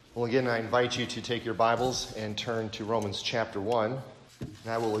Well, again, I invite you to take your Bibles and turn to Romans chapter 1. And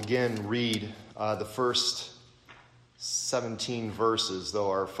I will again read the first 17 verses, though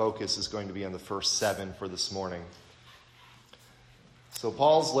our focus is going to be on the first 7 for this morning. So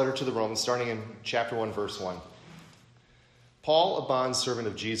Paul's letter to the Romans, starting in chapter 1, verse 1. Paul, a bondservant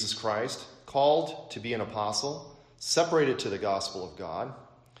of Jesus Christ, called to be an apostle, separated to the gospel of God,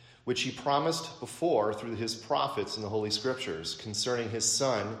 which he promised before through his prophets in the Holy Scriptures, concerning his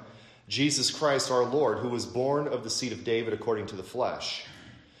Son, Jesus Christ our Lord, who was born of the seed of David according to the flesh,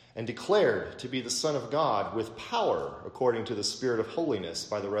 and declared to be the Son of God with power according to the Spirit of holiness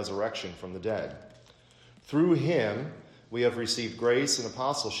by the resurrection from the dead. Through him we have received grace and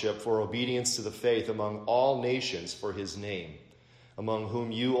apostleship for obedience to the faith among all nations for his name, among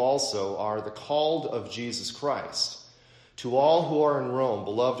whom you also are the called of Jesus Christ. To all who are in Rome,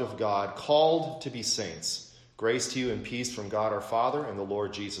 beloved of God, called to be saints, grace to you and peace from God our Father and the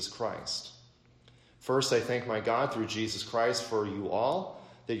Lord Jesus Christ. First, I thank my God through Jesus Christ for you all,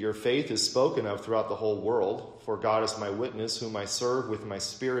 that your faith is spoken of throughout the whole world. For God is my witness, whom I serve with my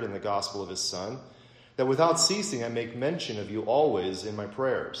spirit in the gospel of his Son, that without ceasing I make mention of you always in my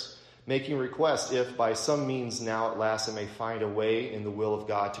prayers, making request if by some means now at last I may find a way in the will of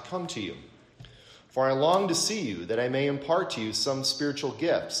God to come to you. For I long to see you, that I may impart to you some spiritual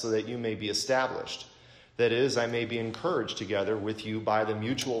gift, so that you may be established. That is, I may be encouraged together with you by the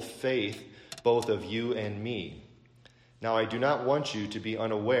mutual faith, both of you and me. Now I do not want you to be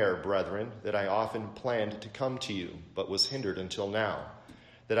unaware, brethren, that I often planned to come to you, but was hindered until now,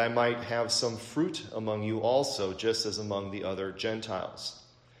 that I might have some fruit among you also, just as among the other Gentiles.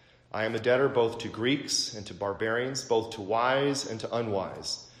 I am a debtor both to Greeks and to barbarians, both to wise and to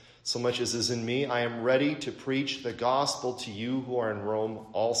unwise. So much as is in me, I am ready to preach the gospel to you who are in Rome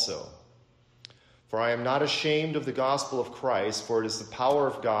also. For I am not ashamed of the gospel of Christ, for it is the power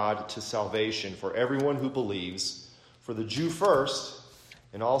of God to salvation for everyone who believes, for the Jew first,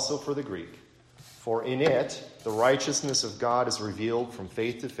 and also for the Greek. For in it the righteousness of God is revealed from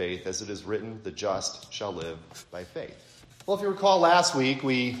faith to faith, as it is written, the just shall live by faith. Well, if you recall last week,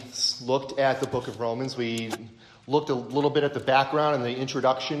 we looked at the book of Romans. We looked a little bit at the background and the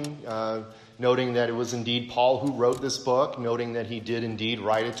introduction, noting that it was indeed Paul who wrote this book, noting that he did indeed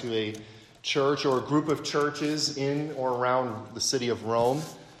write it to a church or a group of churches in or around the city of Rome.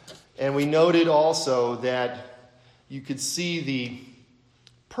 And we noted also that you could see the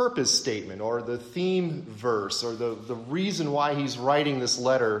purpose statement or the theme verse or the reason why he's writing this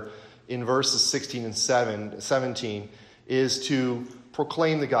letter in verses 16 and 17 is to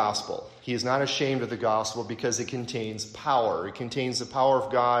proclaim the gospel. He is not ashamed of the gospel because it contains power. It contains the power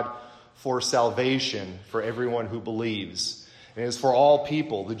of God for salvation for everyone who believes. And it is for all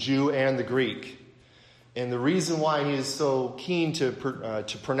people, the Jew and the Greek. And the reason why he is so keen to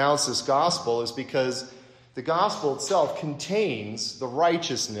pronounce this gospel is because the gospel itself contains the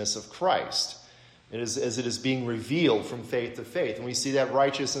righteousness of Christ. As it is being revealed from faith to faith. And we see that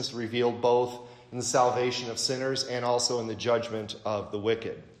righteousness revealed both in the salvation of sinners and also in the judgment of the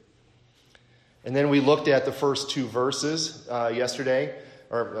wicked. And then we looked at the first two verses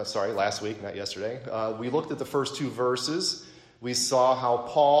last week, not yesterday. We looked at the first two verses. We saw how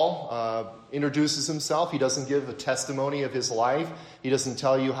Paul introduces himself. He doesn't give a testimony of his life. He doesn't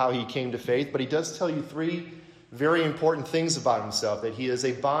tell you how he came to faith, but he does tell you three very important things about himself, that he is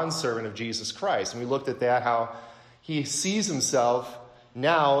a bondservant of Jesus Christ. And we looked at that, how he sees himself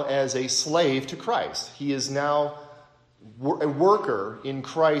now as a slave to Christ. He is now a worker in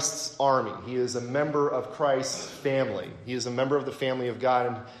Christ's army. He is a member of Christ's family. He is a member of the family of God,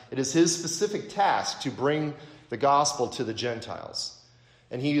 and it is his specific task to bring the gospel to the Gentiles.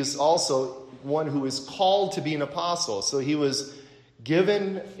 And he is also one who is called to be an apostle. So he was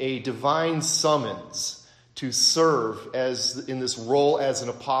given a divine summons to serve as in this role as an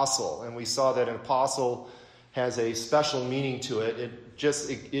apostle. And we saw that an apostle has a special meaning to it.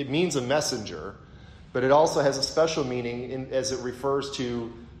 It means a messenger, but it also has a special meaning as it refers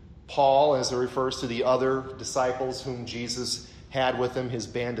to Paul, as it refers to the other disciples whom Jesus had with him, his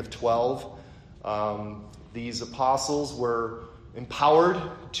band of 12. These apostles were empowered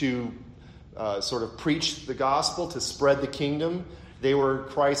to sort of preach the gospel, to spread the kingdom. They were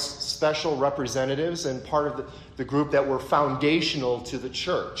Christ's special representatives and part of the group that were foundational to the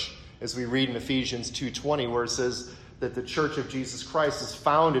church, as we read in Ephesians 2:20, where it says that the church of Jesus Christ is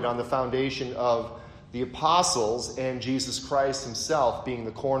founded on the foundation of the apostles and Jesus Christ himself being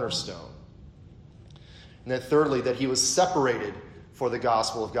the cornerstone. And then thirdly, that he was separated for the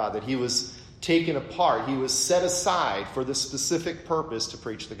gospel of God, that he was taken apart. He was set aside for the specific purpose to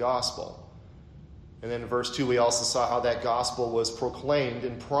preach the gospel. And then in verse 2, we also saw how that gospel was proclaimed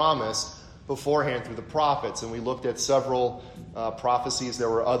and promised beforehand through the prophets. And we looked at several prophecies. There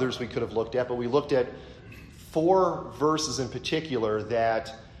were others we could have looked at, but we looked at 4 verses in particular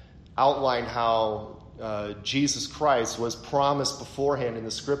that outlined how Jesus Christ was promised beforehand in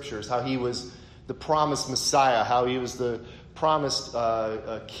the Scriptures, how he was the promised Messiah, how he was the promised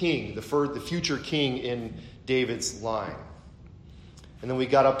king, the future king in David's line. And then we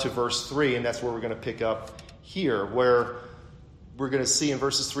got up to verse 3, and that's where we're going to pick up here, where we're going to see in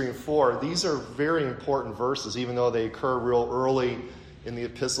verses 3 and 4, these are very important verses, even though they occur real early in the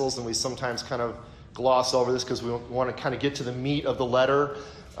epistles, and we sometimes kind of gloss over this because we want to kind of get to the meat of the letter.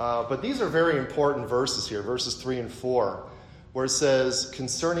 But these are very important verses here, verses 3 and 4, where it says,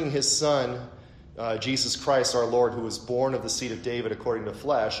 concerning his Son, Jesus Christ our Lord, who was born of the seed of David according to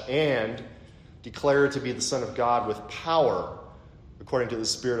flesh, and declared to be the Son of God with power, according to the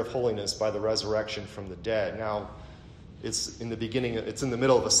Spirit of holiness by the resurrection from the dead. Now, it's in the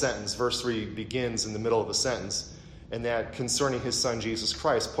middle of a sentence. Verse 3 begins in the middle of a sentence. And that concerning his Son, Jesus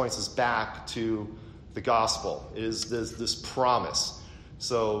Christ, points us back to the gospel. It is this promise.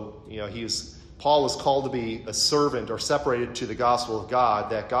 So, Paul was called to be a servant or separated to the gospel of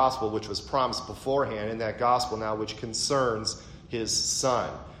God, that gospel which was promised beforehand, and that gospel now which concerns his Son.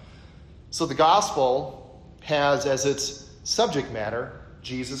 So the gospel has as its subject matter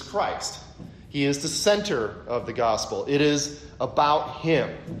Jesus Christ. He is the center of the gospel. It is about him.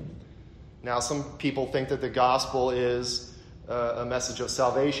 Now, some people think that the gospel is a message of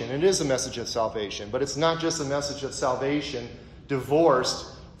salvation. It is a message of salvation, but it's not just a message of salvation divorced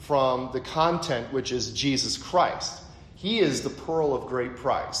from the content, which is Jesus Christ. He is the pearl of great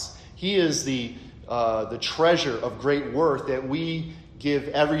price. He is the treasure of great worth that we give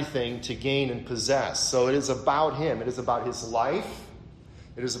everything to gain and possess. So it is about him. It is about his life.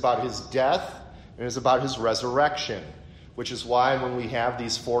 It is about his death. And it is about his resurrection, which is why when we have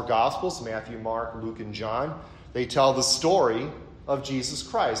these 4 Gospels, Matthew, Mark, Luke, and John, they tell the story of Jesus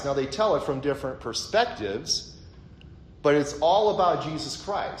Christ. Now, they tell it from different perspectives, but it's all about Jesus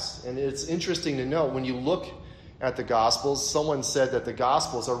Christ. And it's interesting to note, when you look at the Gospels, someone said that the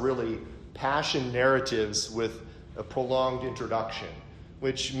Gospels are really passion narratives with a prolonged introduction,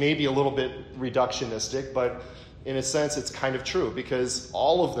 which may be a little bit reductionistic, but in a sense it's kind of true, because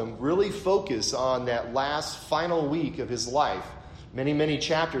all of them really focus on that last final week of his life. Many, many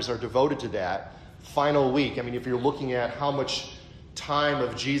chapters are devoted to that final week. I mean, if you're looking at how much time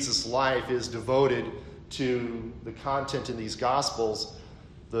of Jesus' life is devoted to the content in these Gospels,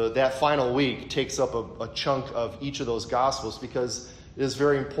 that final week takes up a chunk of each of those Gospels, because it is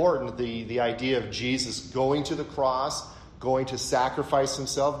very important, the idea of Jesus going to the cross, going to sacrifice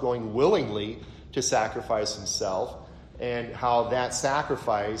himself, going willingly to sacrifice himself, and how that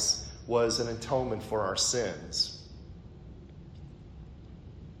sacrifice was an atonement for our sins.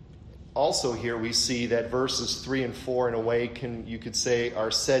 Also here we see that verses 3 and 4 in a way you could say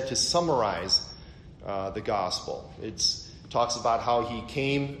are said to summarize the gospel. It talks about how he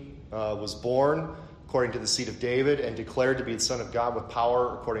came, was born according to the seed of David, and declared to be the Son of God with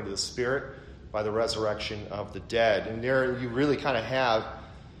power according to the Spirit by the resurrection of the dead. And there you really kind of have,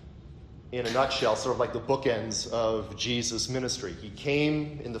 in a nutshell, sort of like the bookends of Jesus' ministry. He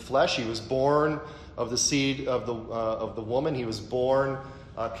came in the flesh. He was born of the seed of the woman. He was born,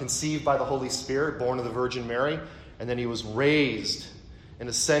 conceived by the Holy Spirit, born of the Virgin Mary, and then he was raised and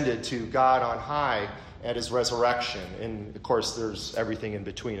ascended to God on high at his resurrection. And, of course, there's everything in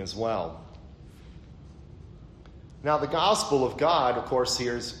between as well. Now, the gospel of God, of course,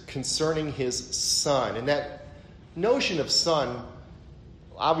 here is concerning his Son. And that notion of Son,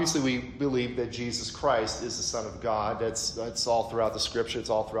 obviously we believe that Jesus Christ is the Son of God. That's all throughout the Scripture.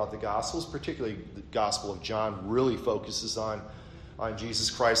 It's all throughout the Gospels. Particularly the Gospel of John really focuses on Jesus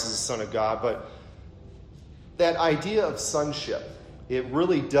Christ as the Son of God. But that idea of sonship, it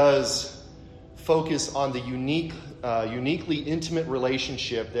really does focus on the uniquely intimate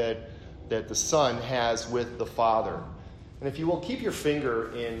relationship that the Son has with the Father. And if you will, keep your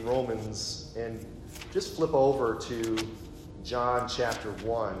finger in Romans and just flip over to John chapter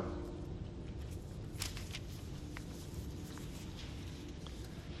 1.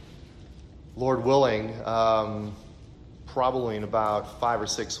 Lord willing, probably in about 5 or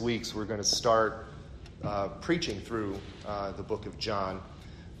 6 weeks, we're going to start preaching through the book of John.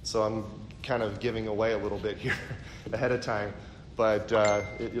 So I'm kind of giving away a little bit here ahead of time, but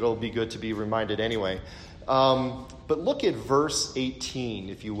it'll be good to be reminded anyway. But look at verse 18,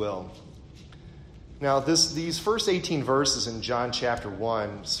 if you will. Now, these first 18 verses in John chapter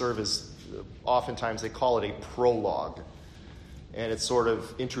 1 serve as, oftentimes they call it a prologue. and it sort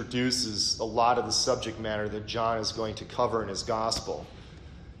of introduces a lot of the subject matter that John is going to cover in his gospel.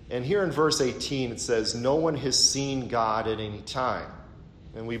 And here in verse 18 it says, no one has seen God at any time.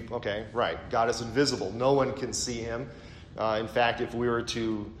 And God is invisible. No one can see him. In fact, if we were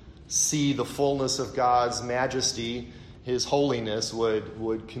to see the fullness of God's majesty, his holiness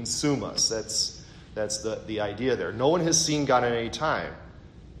would consume us. That's the idea there. No one has seen God at any time.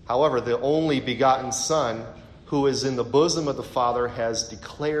 However, the only begotten Son, who is in the bosom of the Father, has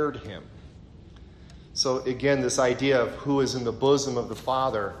declared him. So again, this idea of who is in the bosom of the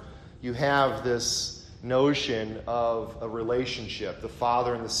Father, you have this notion of a relationship, the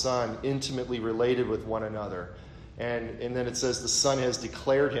Father and the Son intimately related with one another. And then it says the Son has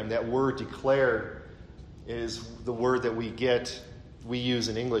declared him. That word declared is the word that we use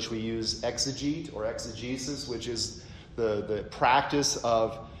in English. We use exegete or exegesis, which is the practice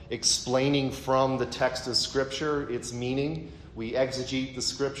of explaining from the text of Scripture its meaning. We exegete the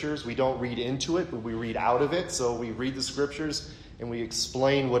Scriptures. We don't read into it, but we read out of it. So we read the Scriptures and we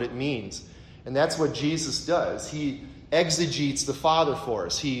explain what it means. And that's what Jesus does. He exegetes the Father for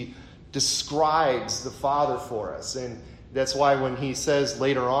us. He describes the Father for us. And that's why when he says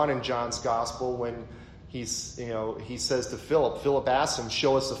later on in John's Gospel, when he says to Philip asks him,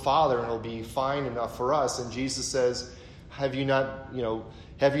 show us the Father and it'll be fine enough for us. And Jesus says, have you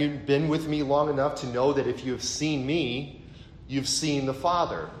been with me long enough to know that if you have seen me, you've seen the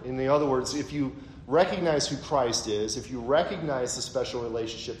Father? In other words, if you recognize who Christ is, if you recognize the special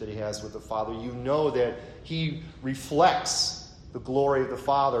relationship that he has with the Father, you know that he reflects the glory of the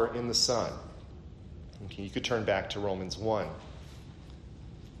Father in the Son. Okay, you could turn back to Romans 1.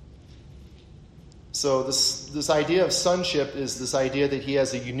 So this idea of sonship is this idea that he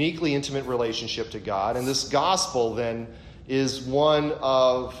has a uniquely intimate relationship to God, and this gospel then is one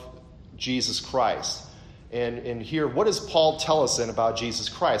of Jesus Christ. And here, what does Paul tell us then about Jesus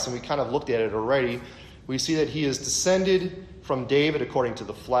Christ? And we kind of looked at it already. We see that he is descended from David according to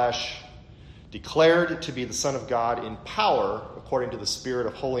the flesh, declared to be the Son of God in power according to the Spirit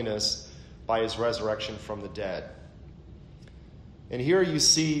of holiness by his resurrection from the dead. And here you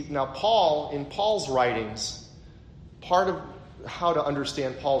see, now in Paul's writings, part of how to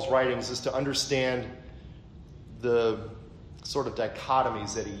understand Paul's writings is to understand the sort of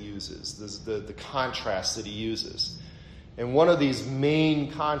dichotomies that he uses, the contrasts that he uses. And one of these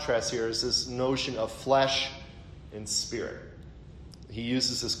main contrasts here is this notion of flesh and spirit. He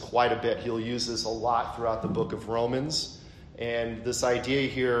uses this quite a bit. He'll use this a lot throughout the book of Romans. And this idea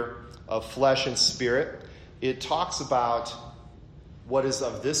here of flesh and spirit, it talks about what is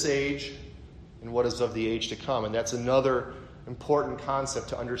of this age and what is of the age to come. And that's another important concept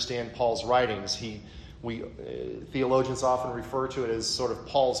to understand Paul's writings. Theologians often refer to it as sort of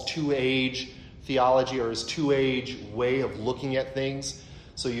Paul's two-age theology, or his two-age way of looking at things.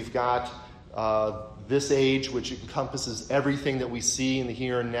 So you've got this age, which encompasses everything that we see in the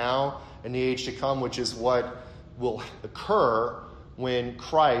here and now, and the age to come, which is what will occur when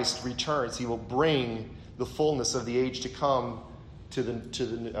Christ returns. He will bring the fullness of the age to come to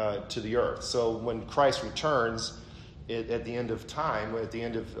the earth. So when Christ returns at the end of time, at the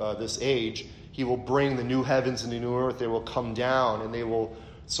end of this age, he will bring the new heavens and the new earth. They will come down and they will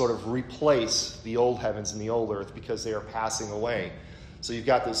sort of replace the old heavens and the old earth because they are passing away. So you've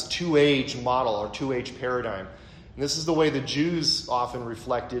got this two-age model or two-age paradigm. And this is the way the Jews often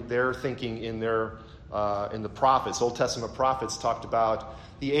reflected their thinking in the prophets. Old Testament prophets talked about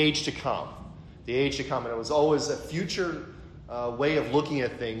the age to come. The age to come. And it was always a future way of looking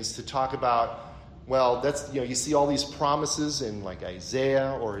at things to talk about, well, that's, you see all these promises in like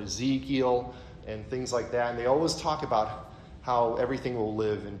Isaiah or Ezekiel and things like that. And they always talk about how everything will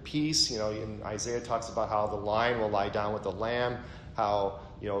live in peace. In Isaiah talks about how the lion will lie down with the lamb, how,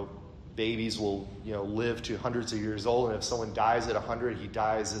 babies will, live to hundreds of years old. And if someone dies at 100, he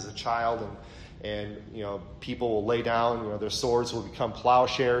dies as a child. And people will lay down, their swords will become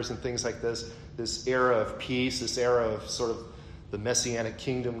plowshares and things like this. This era of peace, this era of sort of the Messianic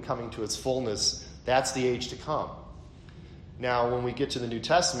kingdom coming to its fullness, that's the age to come. Now, when we get to the New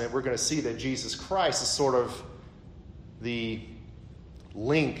Testament, we're going to see that Jesus Christ is sort of the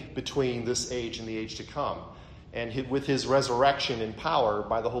link between this age and the age to come. And with his resurrection and power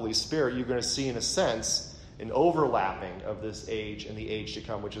by the Holy Spirit, you're going to see, in a sense, an overlapping of this age and the age to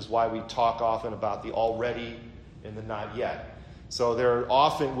come, which is why we talk often about the already and the not yet. So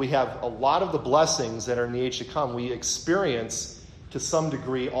we have a lot of the blessings that are in the age to come we experience to some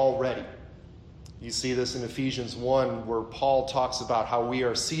degree already. You see this in Ephesians 1, where Paul talks about how we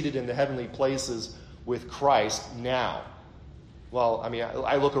are seated in the heavenly places with Christ now. Well, I mean,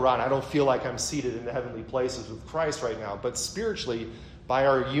 I look around, I don't feel like I'm seated in the heavenly places with Christ right now. But spiritually, by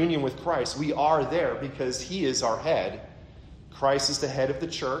our union with Christ, we are there because he is our head. Christ is the head of the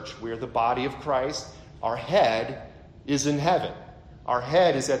church. We are the body of Christ. Our head is in heaven. Our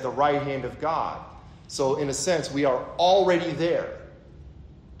head is at the right hand of God. So in a sense, we are already there.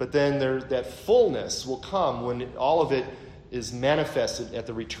 But then that fullness will come when all of it is manifested at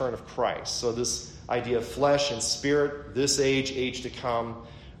the return of Christ. So this idea of flesh and spirit, this age to come.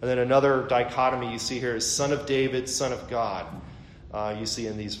 And then another dichotomy you see here is Son of David, Son of God. You see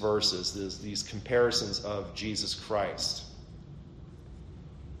in these verses, these comparisons of Jesus Christ.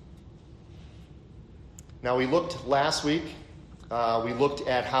 Now we looked last week, we looked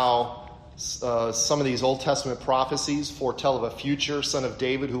at how some of these Old Testament prophecies foretell of a future Son of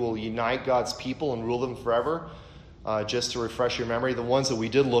David who will unite God's people and rule them forever. Just to refresh your memory, the ones that we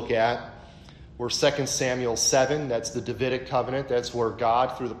did look at were 2 Samuel 7. That's the Davidic covenant. That's where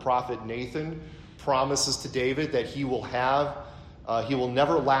God, through the prophet Nathan, promises to David that he will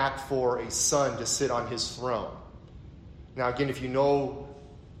never lack for a son to sit on his throne. Now, again, if you know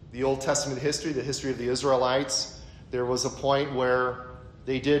the Old Testament history, the history of the Israelites, there was a point where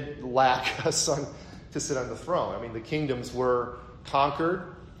they did lack a son to sit on the throne. I mean, the kingdoms were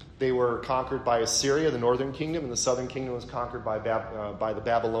conquered. They were conquered by Assyria, the northern kingdom, and the southern kingdom was conquered by the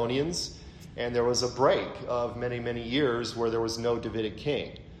Babylonians. And there was a break of many, many years where there was no Davidic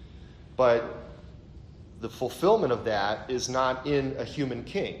king. But the fulfillment of that is not in a human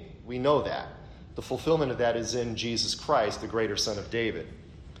king. We know that. The fulfillment of that is in Jesus Christ, the greater Son of David.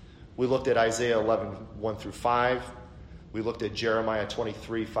 We looked at Isaiah 11, 1 through 5. We looked at Jeremiah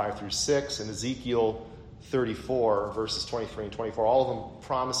 23, 5 through 6, and Ezekiel 34, verses 23 and 24, all of them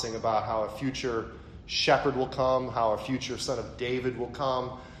promising about how a future shepherd will come, how a future Son of David will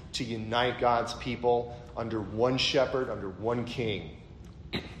come to unite God's people under one shepherd, under one king.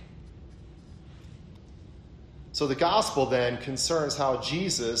 So the gospel then concerns how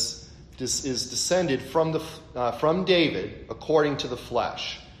Jesus is descended from David according to the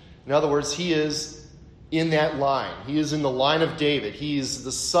flesh. In other words, he is in that line. He is in the line of David. He is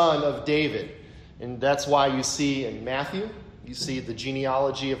the son of David. And that's why you see in Matthew, you see the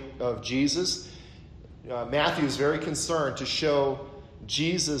genealogy of Jesus. Matthew is very concerned to show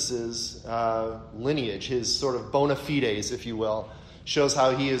Jesus' lineage, his sort of bona fides, if you will, shows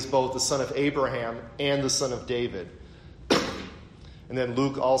how he is both the son of Abraham and the son of David. And then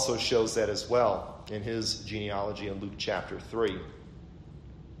Luke also shows that as well in his genealogy in Luke chapter 3.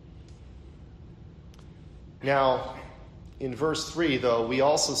 Now, in verse 3, though, we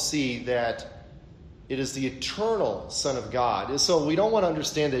also see that it is the eternal Son of God. So we don't want to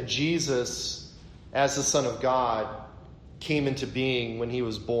understand that Jesus, as the Son of God, came into being when he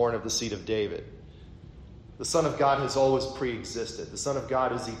was born of the seed of David. The Son of God has always pre-existed. The Son of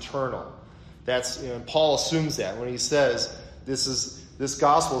God is eternal. And Paul assumes that when he says this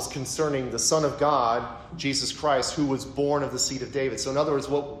gospel is concerning the Son of God, Jesus Christ, who was born of the seed of David. So in other words,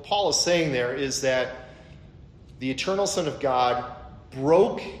 what Paul is saying there is that the eternal Son of God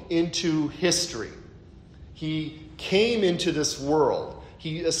broke into history. He came into this world.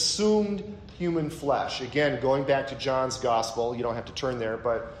 He assumed human flesh. Again, going back to John's gospel, you don't have to turn there,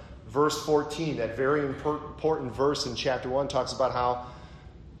 but verse 14, that very important verse in chapter 1, talks about how,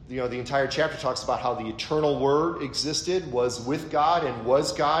 the entire chapter talks about how the eternal Word existed, was with God, and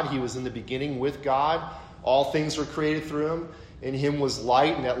was God. He was in the beginning with God. All things were created through him. In him was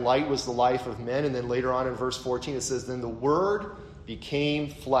light, and that light was the life of men. And then later on in verse 14, it says, then the Word became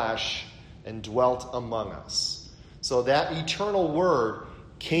flesh and dwelt among us. So that eternal Word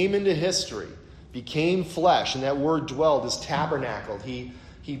came into history, became flesh, and that Word dwelled, is tabernacled. He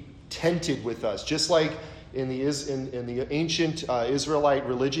tented with us. Just like in the ancient Israelite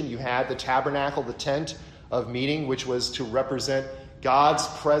religion, you had the tabernacle, the tent of meeting, which was to represent God's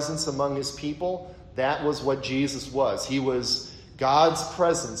presence among his people. That was what Jesus was. He was God's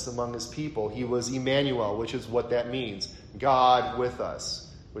presence among his people. He was Emmanuel, which is what that means. God with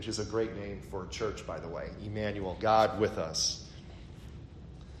us, which is a great name for a church, by the way. Emmanuel, God with us.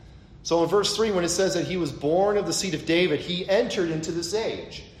 So in verse 3, when it says that he was born of the seed of David, he entered into this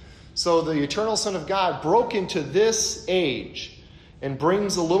age. So the eternal Son of God broke into this age and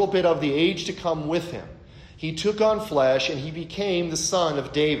brings a little bit of the age to come with him. He took on flesh and he became the Son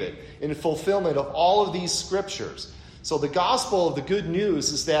of David in fulfillment of all of these scriptures. So the gospel of the good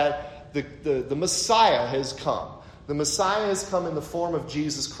news is that the Messiah has come. The Messiah has come in the form of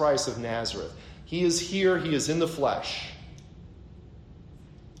Jesus Christ of Nazareth. He is here. He is in the flesh.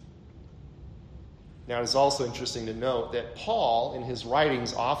 Now, it is also interesting to note that Paul, in his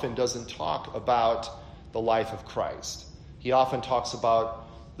writings, often doesn't talk about the life of Christ. He often talks about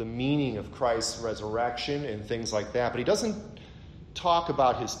the meaning of Christ's resurrection and things like that, but he doesn't talk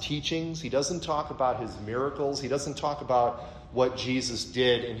about his teachings. He doesn't talk about his miracles. He doesn't talk about what Jesus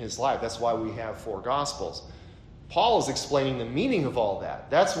did in his life. That's why we have 4 Gospels. Paul is explaining the meaning of all that.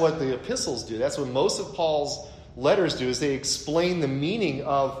 That's what the epistles do. That's what most of Paul's letters do, is they explain the meaning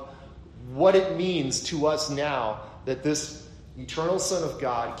of what it means to us now that this eternal Son of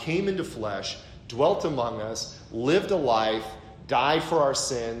God came into flesh, dwelt among us, lived a life, died for our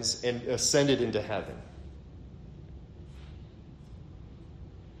sins, and ascended into heaven.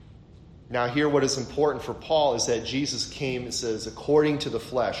 Now here what is important for Paul is that Jesus came, it says, according to the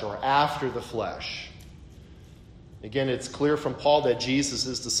flesh, or after the flesh. Again, it's clear from Paul that Jesus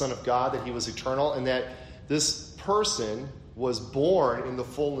is the Son of God, that he was eternal, and that this person was born in the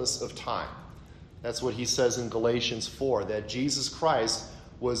fullness of time. That's what he says in Galatians 4, that Jesus Christ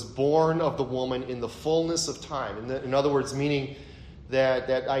was born of the woman in the fullness of time. In other words, meaning that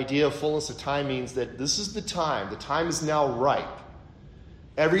idea of fullness of time means that this is the time is now ripe.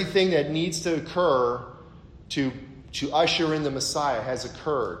 Everything that needs to occur to usher in the Messiah has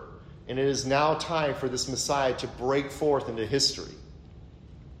occurred. And it is now time for this Messiah to break forth into history.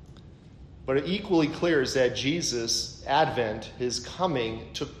 But equally clear is that Jesus' advent, his coming,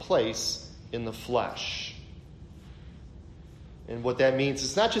 took place in the flesh. And what that means,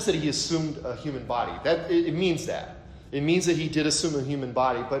 it's not just that he assumed a human body. It means that. It means that he did assume a human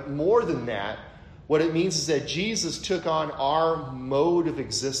body. But more than that, what it means is that Jesus took on our mode of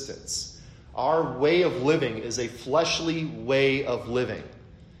existence. Our way of living is a fleshly way of living.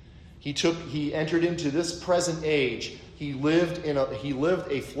 He entered into this present age. He lived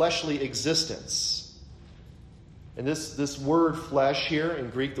a fleshly existence. And this word flesh here, in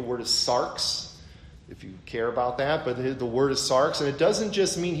Greek the word is sarx, if you care about that, but the word is sarx, and it doesn't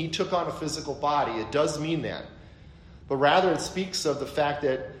just mean he took on a physical body. It does mean that. But rather it speaks of the fact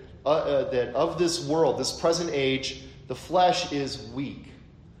that of this world, this present age, the flesh is weak.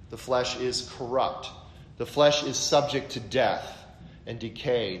 The flesh is corrupt. The flesh is subject to death and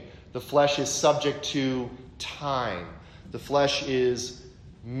decay. The flesh is subject to time. The flesh is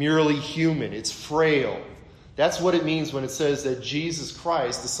merely human. It's frail. That's what it means when it says that Jesus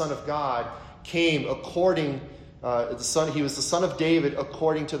Christ, the Son of God, came according, he was the Son of David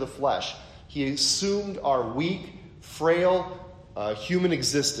according to the flesh. He assumed our weak, frail, human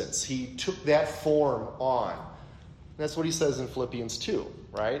existence. He took that form on. That's what he says in Philippians 2,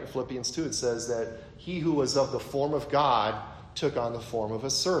 right? In Philippians 2 it says that he who was of the form of God took on the form of a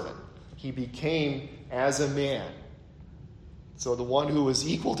servant. He became as a man. So the one who was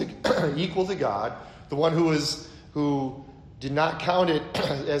equal to God, the one who did not count it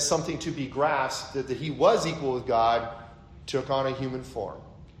as something to be grasped, that he was equal with God, took on a human form.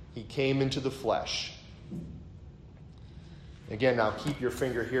 He came into the flesh. Again, now keep your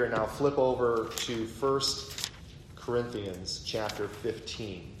finger here. Now flip over to 1 Corinthians chapter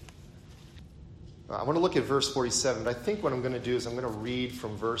 15. I want to look at verse 47, but I think what I'm going to do is I'm going to read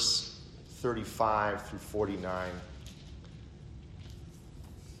from verse 35 through 49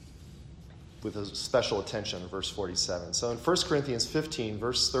 with a special attention on verse 47. So in 1 Corinthians 15,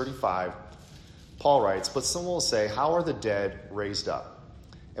 verse 35, Paul writes, "But some will say, how are the dead raised up?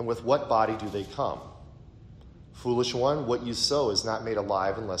 And with what body do they come? Foolish one, what you sow is not made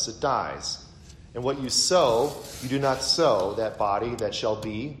alive unless it dies. And what you sow, you do not sow that body that shall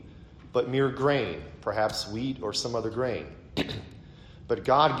be, but mere grain, perhaps wheat or some other grain. But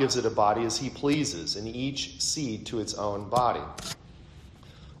God gives it a body as he pleases, and each seed to its own body.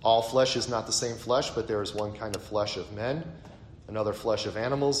 All flesh is not the same flesh, but there is one kind of flesh of men, another flesh of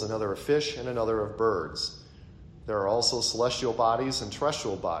animals, another of fish, and another of birds. There are also celestial bodies and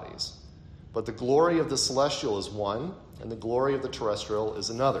terrestrial bodies. But the glory of the celestial is one, and the glory of the terrestrial is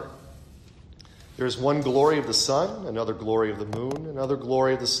another. There is one glory of the sun, another glory of the moon, another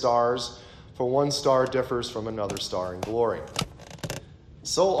glory of the stars, for one star differs from another star in glory.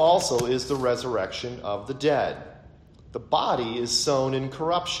 So also is the resurrection of the dead. The body is sown in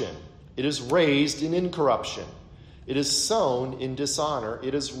corruption. It is raised in incorruption. It is sown in dishonor.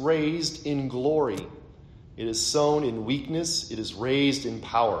 It is raised in glory. It is sown in weakness. It is raised in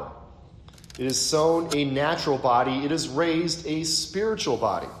power. It is sown a natural body. It is raised a spiritual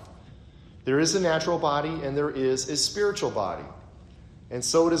body. There is a natural body and there is a spiritual body. And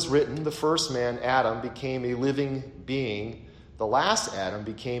so it is written, the first man, Adam, became a living being. The last Adam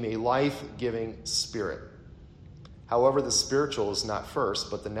became a life-giving spirit. However, the spiritual is not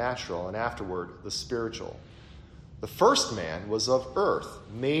first, but the natural, and afterward the spiritual. The first man was of earth,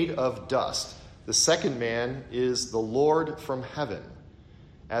 made of dust. The second man is the Lord from heaven.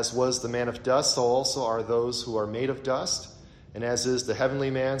 As was the man of dust, so also are those who are made of dust. And as is the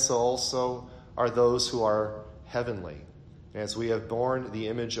heavenly man, so also are those who are heavenly. And as we have borne the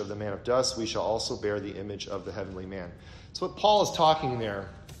image of the man of dust, we shall also bear the image of the heavenly man. So what Paul is talking there,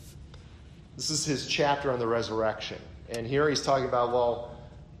 this is his chapter on the resurrection. And here he's talking about, well,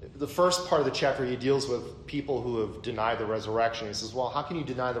 the first part of the chapter, he deals with people who have denied the resurrection. He says, well, how can you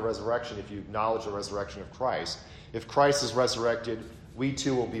deny the resurrection if you acknowledge the resurrection of Christ? If Christ is resurrected, we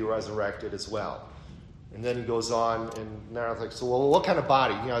too will be resurrected as well. And then he goes on, and now it's like, so well, what kind of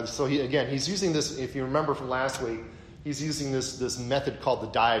body? So he's using this, if you remember from last week, he's using this method called the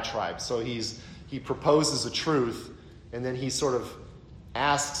diatribe. So he proposes a truth, and then he sort of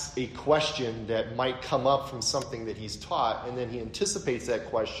asks a question that might come up from something that he's taught, and then he anticipates that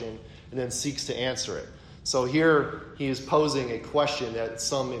question and then seeks to answer it. So here he is posing a question that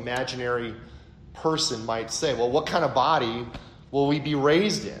some imaginary person might say, well, what kind of body will we be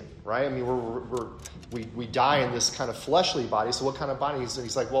raised in, right? I mean, we die in this kind of fleshly body, so what kind of body?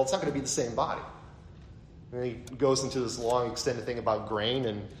 He's like, well, it's not going to be the same body. And he goes into this long, extended thing about grain,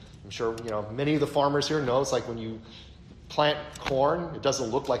 and I'm sure, many of the farmers here know it's like when you plant corn, it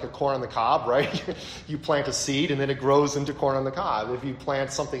doesn't look like a corn on the cob, right? You plant a seed, and then it grows into corn on the cob. If you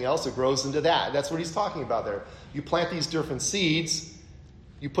plant something else, it grows into that. That's what he's talking about there. You plant these different seeds,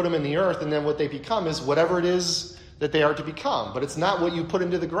 you put them in the earth, and then what they become is whatever it is that they are to become. But it's not what you put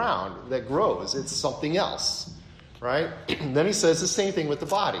into the ground that grows. It's something else, right? And then he says the same thing with the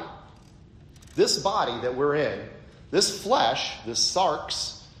body. This body that we're in, this flesh, this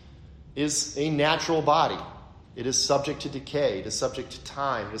sarx, is a natural body. It is subject to decay. It is subject to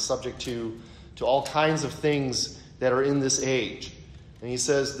time. It is subject to all kinds of things that are in this age. And he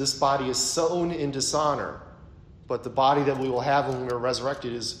says this body is sown in dishonor, but the body that we will have when we are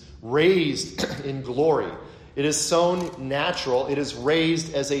resurrected is raised in glory. It is sown natural. It is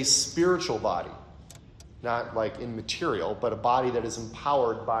raised as a spiritual body. Not like immaterial, but a body that is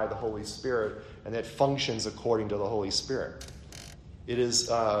empowered by the Holy Spirit and that functions according to the Holy Spirit. It is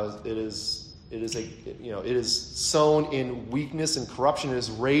sown in weakness and corruption. It is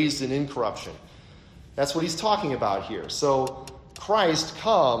raised in incorruption. That's what he's talking about here. So Christ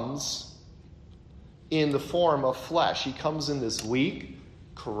comes in the form of flesh. He comes in this weak,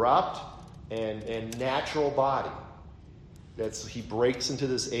 corrupt, and natural body. He breaks into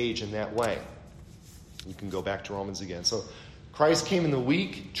this age in that way. You can go back to Romans again. So Christ came in the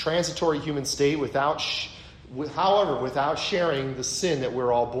weak, transitory human state without sharing the sin that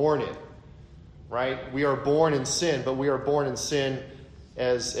we're all born in. Right? We are born in sin, but we are born in sin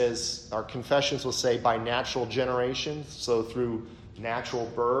as our confessions will say, by natural generation, so through natural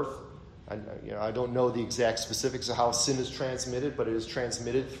birth. I don't know the exact specifics of how sin is transmitted, but it is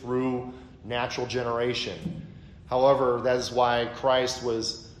transmitted through natural generation. However, that is why Christ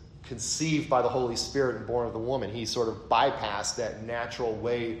was conceived by the Holy Spirit and born of the woman. He sort of bypassed that natural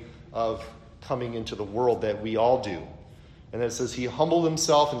way of coming into the world that we all do. And then it says he humbled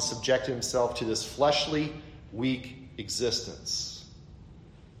himself and subjected himself to this fleshly, weak existence.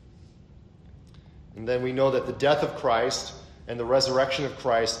 And then we know that the death of Christ and the resurrection of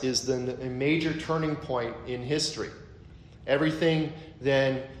Christ is then a major turning point in history. Everything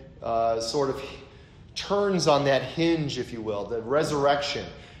then sort of turns on that hinge, if you will, the resurrection.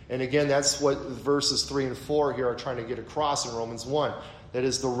 And again, that's what verses 3 and 4 here are trying to get across in Romans 1. That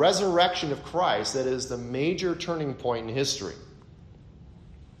is the resurrection of Christ. That is the major turning point in history.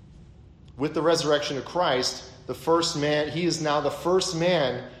 With the resurrection of Christ, he is now the first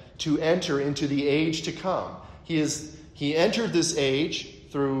man to enter into the age to come. He entered this age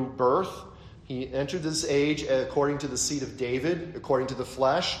through birth. He entered this age according to the seed of David, according to the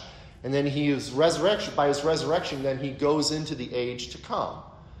flesh. And then by his resurrection, then he goes into the age to come.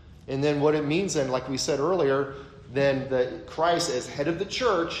 And then what it means then, like we said earlier, then that Christ as head of the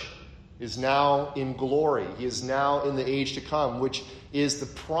church is now in glory. He is now in the age to come, which is the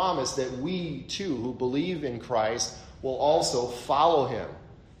promise that we too, who believe in Christ, will also follow him.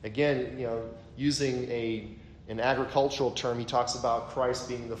 Again, using an agricultural term, he talks about Christ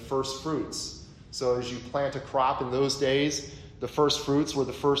being the first fruits. So as you plant a crop in those days, the first fruits were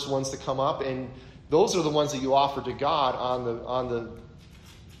the first ones to come up, and those are the ones that you offer to God on the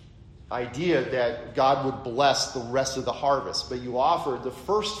idea that God would bless the rest of the harvest. But you offered the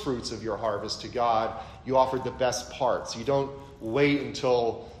first fruits of your harvest to God. You offered the best parts. You don't wait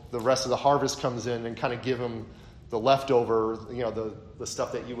until the rest of the harvest comes in and kind of give him the leftover, the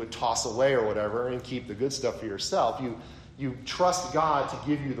stuff that you would toss away or whatever, and keep the good stuff for yourself. You trust God to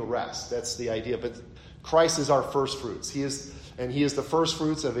give you the rest. That's the idea. But Christ is our first fruits. He is the first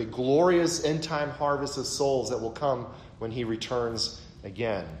fruits of a glorious end-time harvest of souls that will come when he returns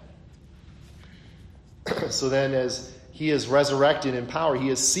again. So then as he is resurrected in power, he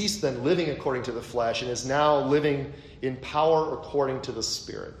has ceased then living according to the flesh and is now living in power according to the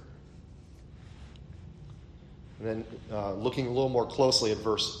Spirit. And then looking a little more closely at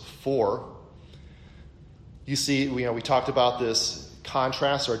verse 4, you see, we talked about this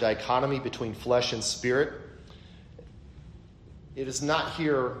contrast or dichotomy between flesh and spirit. It is not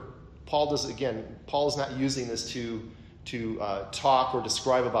here, Paul is not using this to talk or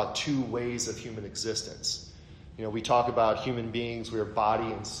describe about two ways of human existence. We talk about human beings, we are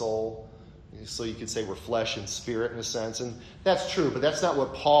body and soul. So you could say we're flesh and spirit in a sense. And that's true, but that's not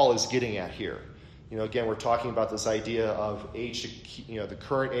what Paul is getting at here. Again, we're talking about this idea of age, the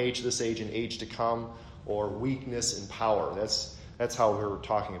current age, this age, and age to come, or weakness and power. That's how we're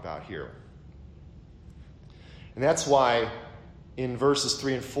talking about here. And that's why in verses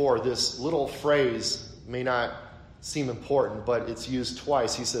 3 and 4, this little phrase may not seem important, but it's used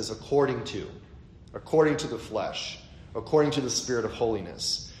twice. He says, according to the flesh, according to the Spirit of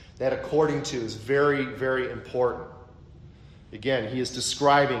holiness. That according to is very, very important. Again, he is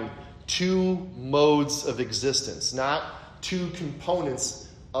describing two modes of existence, not two components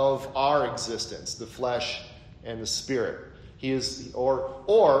of our existence, the flesh and the spirit. He is,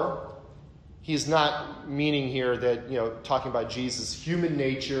 or he's not meaning here that, talking about Jesus' human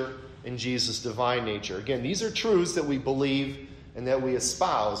nature and Jesus' divine nature. Again, these are truths that we believe and that we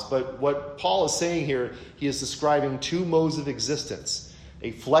espouse. But what Paul is saying here, he is describing two modes of existence,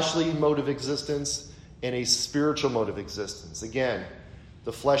 a fleshly mode of existence and a spiritual mode of existence. Again,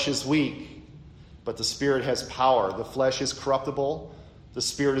 the flesh is weak, but the Spirit has power. The flesh is corruptible. The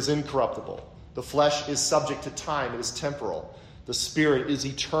Spirit is incorruptible. The flesh is subject to time. It is temporal. The Spirit is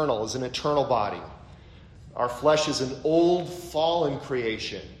eternal, is an eternal body. Our flesh is an old, fallen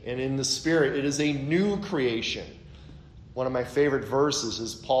creation, and in the Spirit, it is a new creation. One of my favorite verses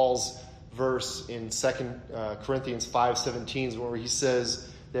is Paul's verse in 2 Corinthians 5:17, where he says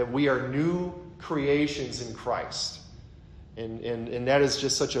that we are new creations in Christ. And that is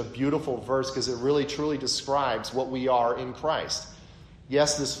just such a beautiful verse because it really truly describes what we are in Christ.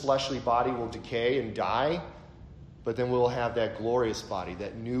 Yes, this fleshly body will decay and die, but then we'll have that glorious body,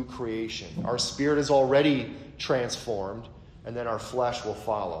 that new creation. Our spirit is already transformed, and then our flesh will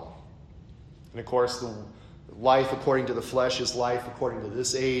follow. And of course, the life according to the flesh is life according to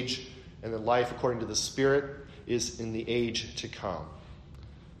this age, and the life according to the Spirit is in the age to come.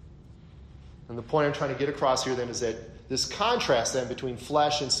 And the point I'm trying to get across here then is that this contrast then between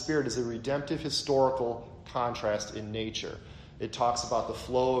flesh and spirit is a redemptive historical contrast in nature. It talks about the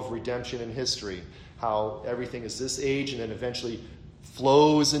flow of redemption in history, how everything is this age and then eventually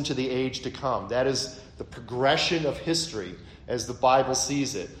flows into the age to come. That is the progression of history as the Bible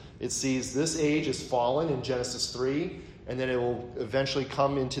sees it. It sees this age as fallen in Genesis 3, and then it will eventually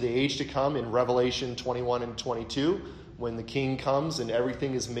come into the age to come in Revelation 21 and 22, when the King comes and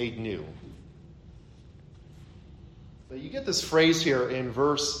everything is made new. But you get this phrase here in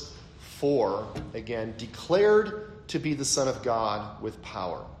verse 4, again, declared to be the Son of God with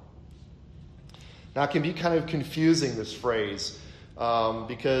power. Now, it can be kind of confusing, this phrase,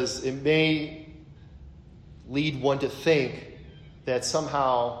 because it may lead one to think that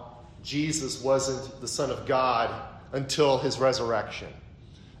somehow Jesus wasn't the Son of God until his resurrection.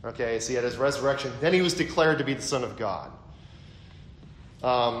 Okay, so at his resurrection, then he was declared to be the Son of God.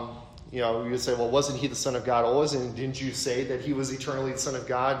 You would say, well, wasn't he the Son of God always? And didn't you say that he was eternally the Son of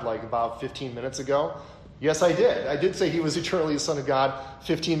God like about 15 minutes ago? Yes, I did. I did say he was eternally the Son of God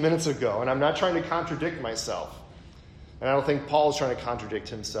 15 minutes ago. And I'm not trying to contradict myself. And I don't think Paul is trying to contradict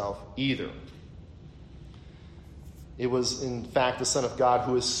himself either. It was, in fact, the Son of God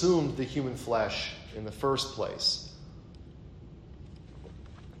who assumed the human flesh in the first place.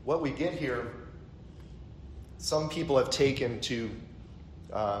 What we get here, some people have taken to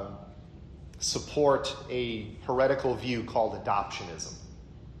support a heretical view called adoptionism.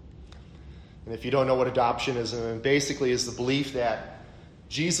 And if you don't know what adoptionism basically is, the belief that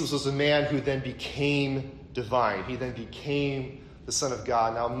Jesus was a man who then became divine. He then became the Son of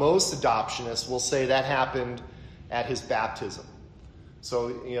God. Now, most adoptionists will say that happened at his baptism. So,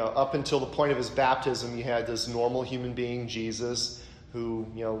 up until the point of his baptism, you had this normal human being, Jesus, who,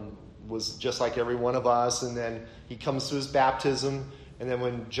 was just like every one of us. And then he comes to his baptism. And then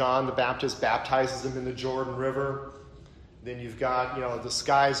when John the Baptist baptizes him in the Jordan River, then you've got, the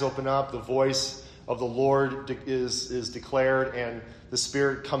skies open up, the voice of the Lord is declared, and the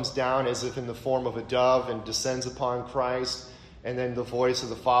Spirit comes down as if in the form of a dove and descends upon Christ. And then the voice of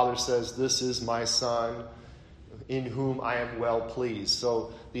the Father says, "This is my Son, in whom I am well pleased."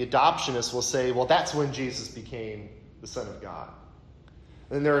 So the adoptionists will say, well, that's when Jesus became the Son of God.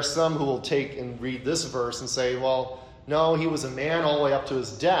 And there are some who will take and read this verse and say, well, no, he was a man all the way up to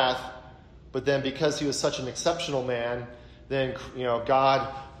his death, but then because he was such an exceptional man, then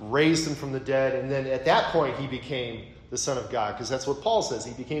God raised him from the dead, and then at that point he became the Son of God, because that's what Paul says.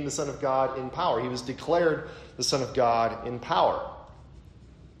 He became the Son of God in power. He was declared the Son of God in power.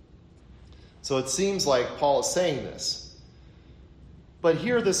 So it seems like Paul is saying this. But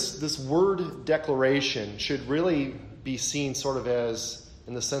here, this word declaration should really be seen sort of as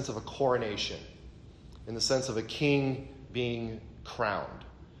in the sense of a coronation, in the sense of a king being crowned.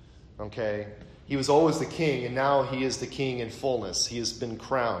 Okay? He was always the king, and now he is the king in fullness. He has been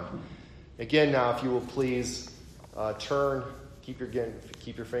crowned. Again, now, if you will please keep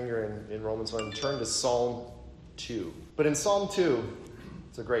your finger in Romans 1, turn to Psalm 2. But in Psalm 2,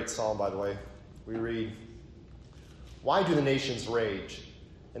 it's a great psalm, by the way, we read, "Why do the nations rage,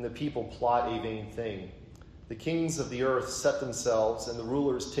 and the people plot a vain thing? The kings of the earth set themselves, and the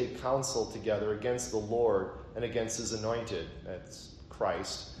rulers take counsel together against the Lord and against his anointed," that's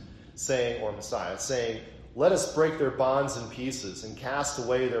Christ, or Messiah, saying, "Let us break their bonds in pieces and cast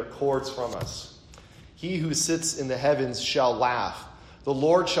away their cords from us. He who sits in the heavens shall laugh. The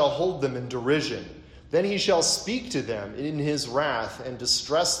Lord shall hold them in derision. Then he shall speak to them in his wrath and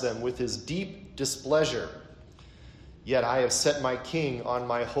distress them with his deep displeasure. Yet I have set my king on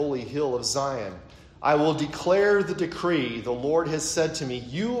my holy hill of Zion. I will declare the decree. The Lord has said to me,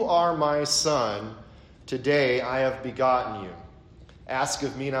 'You are my son. Today I have begotten you. Ask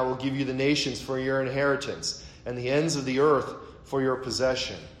of me, and I will give you the nations for your inheritance, and the ends of the earth for your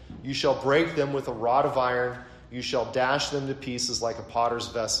possession. You shall break them with a rod of iron. You shall dash them to pieces like a potter's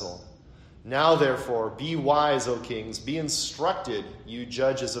vessel. Now, therefore, be wise, O kings. Be instructed, you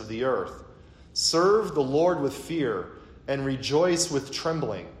judges of the earth. Serve the Lord with fear, and rejoice with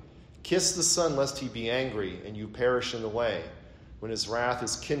trembling. Kiss the Son, lest he be angry, and you perish in the way, when his wrath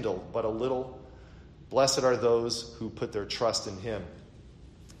is kindled but a little. Blessed are those who put their trust in him."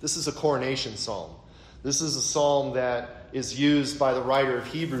 This is a coronation psalm. This is a psalm that is used by the writer of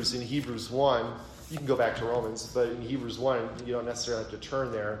Hebrews in Hebrews 1. You can go back to Romans, but in Hebrews 1, you don't necessarily have to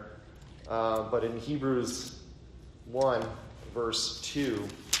turn there. But in Hebrews 1, verse 2,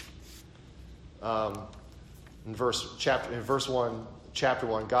 in chapter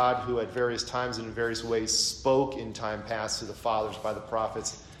 1, God, who at various times and in various ways spoke in time past to the fathers by the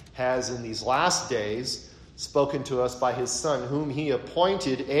prophets, has in these last days spoken to us by his Son, whom he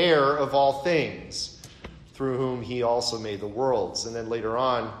appointed heir of all things, through whom he also made the worlds. And then later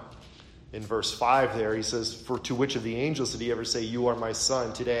on, in verse 5 there, he says, "For to which of the angels did he ever say, 'You are my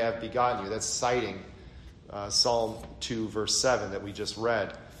son, today I have begotten you'?" That's citing Psalm 2, verse 7 that we just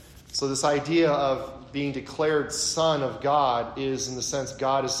read. So this idea of being declared Son of God is, in the sense,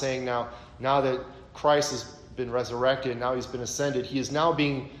 God is saying now that Christ has been resurrected, now he's been ascended, he is now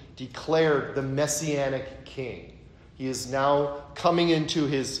being declared the Messianic King. He is now coming into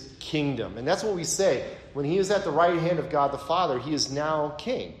his kingdom. And that's what we say. When he is at the right hand of God the Father, he is now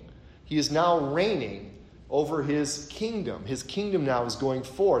king. He is now reigning over his kingdom. His kingdom now is going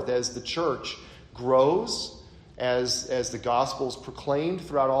forth as the church grows, as the gospel is proclaimed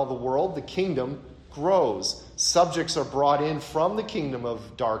throughout all the world. The kingdom grows. Subjects are brought in from the kingdom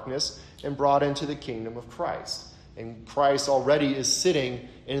of darkness and brought into the kingdom of Christ. And Christ already is sitting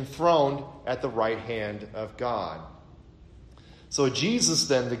enthroned at the right hand of God. So Jesus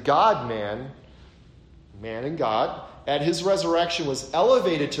then, the God-man, man and God, at his resurrection was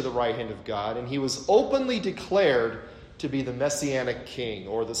elevated to the right hand of God, and he was openly declared to be the Messianic King,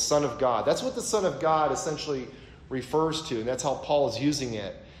 or the Son of God. That's what the Son of God essentially refers to, and that's how Paul is using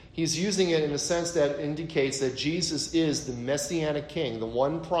it. He's using it in a sense that indicates that Jesus is the Messianic King, the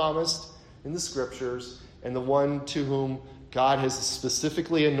one promised in the Scriptures, and the one to whom God has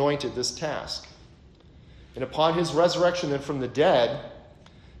specifically anointed this task. And upon his resurrection then from the dead,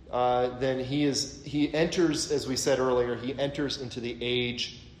 then he enters, as we said earlier, he enters into the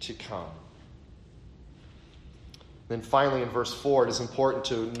age to come. Then finally in verse 4, it is important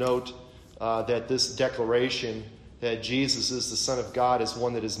to note that this declaration that Jesus is the Son of God is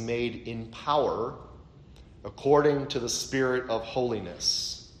one that is made in power according to the Spirit of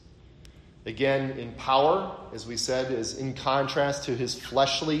holiness. Again, in power, as we said, is in contrast to his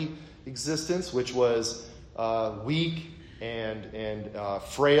fleshly existence, which was weak and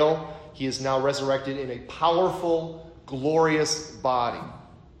frail. He is now resurrected in a powerful, glorious body.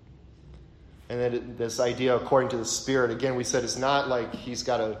 And then this idea, according to the Spirit, again, we said it's not like he's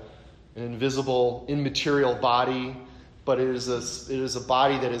got an invisible, immaterial body, but it is a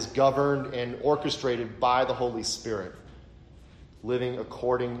body that is governed and orchestrated by the Holy Spirit, living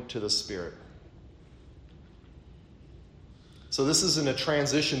according to the Spirit. So this isn't a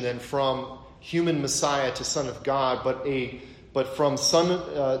transition then from human Messiah to Son of God, but from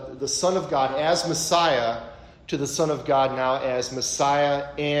the Son of God as Messiah to the Son of God now as Messiah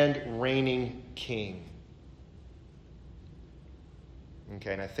and reigning King.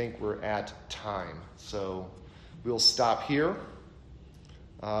 Okay, and I think we're at time. So we'll stop here.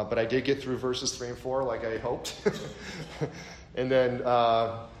 But I did get through verses 3 and 4 like I hoped. And then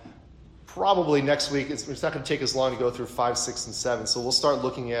probably next week, it's not going to take as long to go through 5, 6, and 7. So we'll start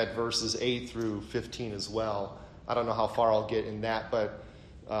looking at verses 8 through 15 as well. I don't know how far I'll get in that, but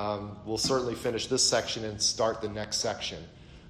we'll certainly finish this section and start the next section.